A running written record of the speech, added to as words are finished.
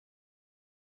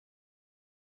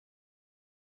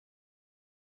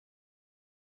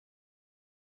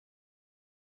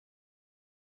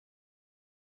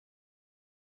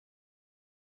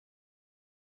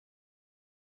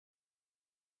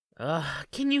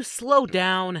Can you slow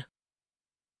down?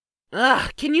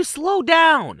 Can you slow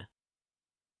down?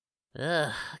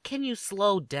 Can you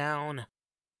slow down?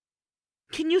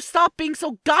 Can you stop being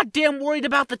so goddamn worried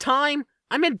about the time?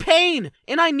 I'm in pain,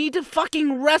 and I need to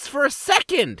fucking rest for a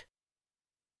second!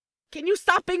 Can you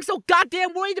stop being so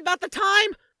goddamn worried about the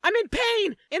time? I'm in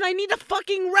pain, and I need to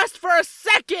fucking rest for a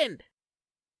second!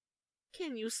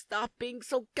 Can you stop being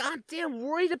so goddamn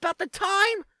worried about the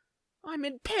time? I'm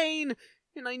in pain,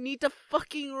 and I need to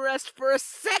fucking rest for a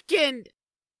second!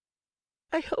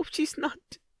 I hope she's not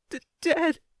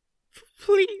dead.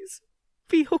 Please,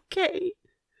 be okay.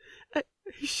 I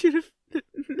should have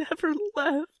never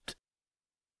left.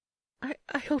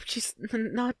 I hope she's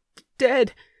not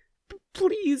dead.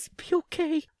 Please, be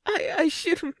okay. I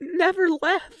should have never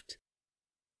left.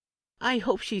 I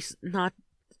hope she's not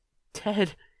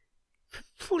dead.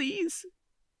 Please,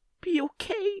 be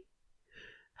okay.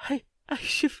 I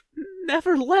should have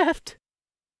never left.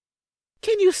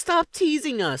 Can you stop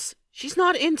teasing us? She's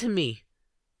not into me.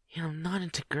 And I'm not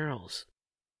into girls.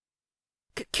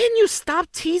 Can you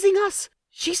stop teasing us?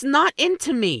 She's not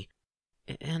into me.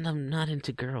 And I'm not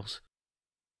into girls.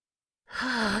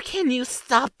 Can you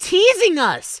stop teasing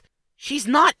us? She's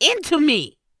not into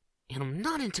me. And I'm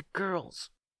not into girls.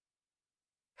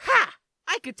 Ha!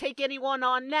 I could take anyone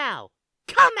on now.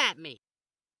 Come at me.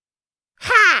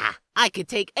 Ha! I could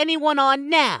take anyone on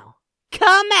now.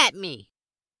 Come at me.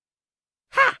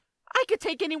 Ha! I could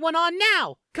take anyone on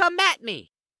now. Come at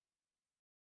me.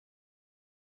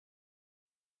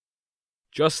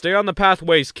 Just stay on the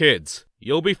pathways, kids.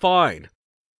 You'll be fine.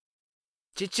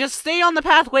 Just stay on the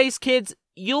pathways, kids.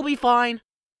 You'll be fine.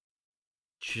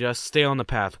 Just stay on the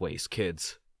pathways,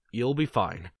 kids. You'll be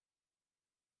fine.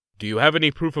 Do you have any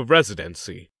proof of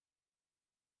residency?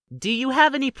 Do you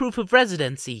have any proof of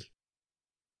residency?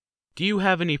 Do you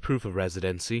have any proof of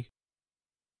residency?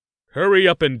 Hurry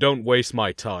up and don't waste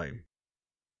my time.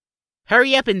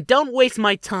 Hurry up and don't waste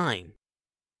my time.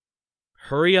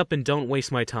 Hurry up and don't waste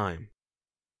my time.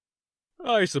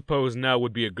 I suppose now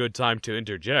would be a good time to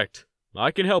interject.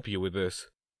 I can help you with this.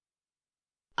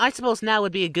 I suppose now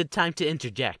would be a good time to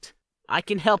interject. I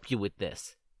can help you with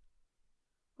this.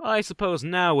 I suppose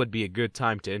now would be a good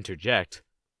time to interject.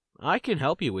 I can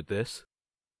help you with this.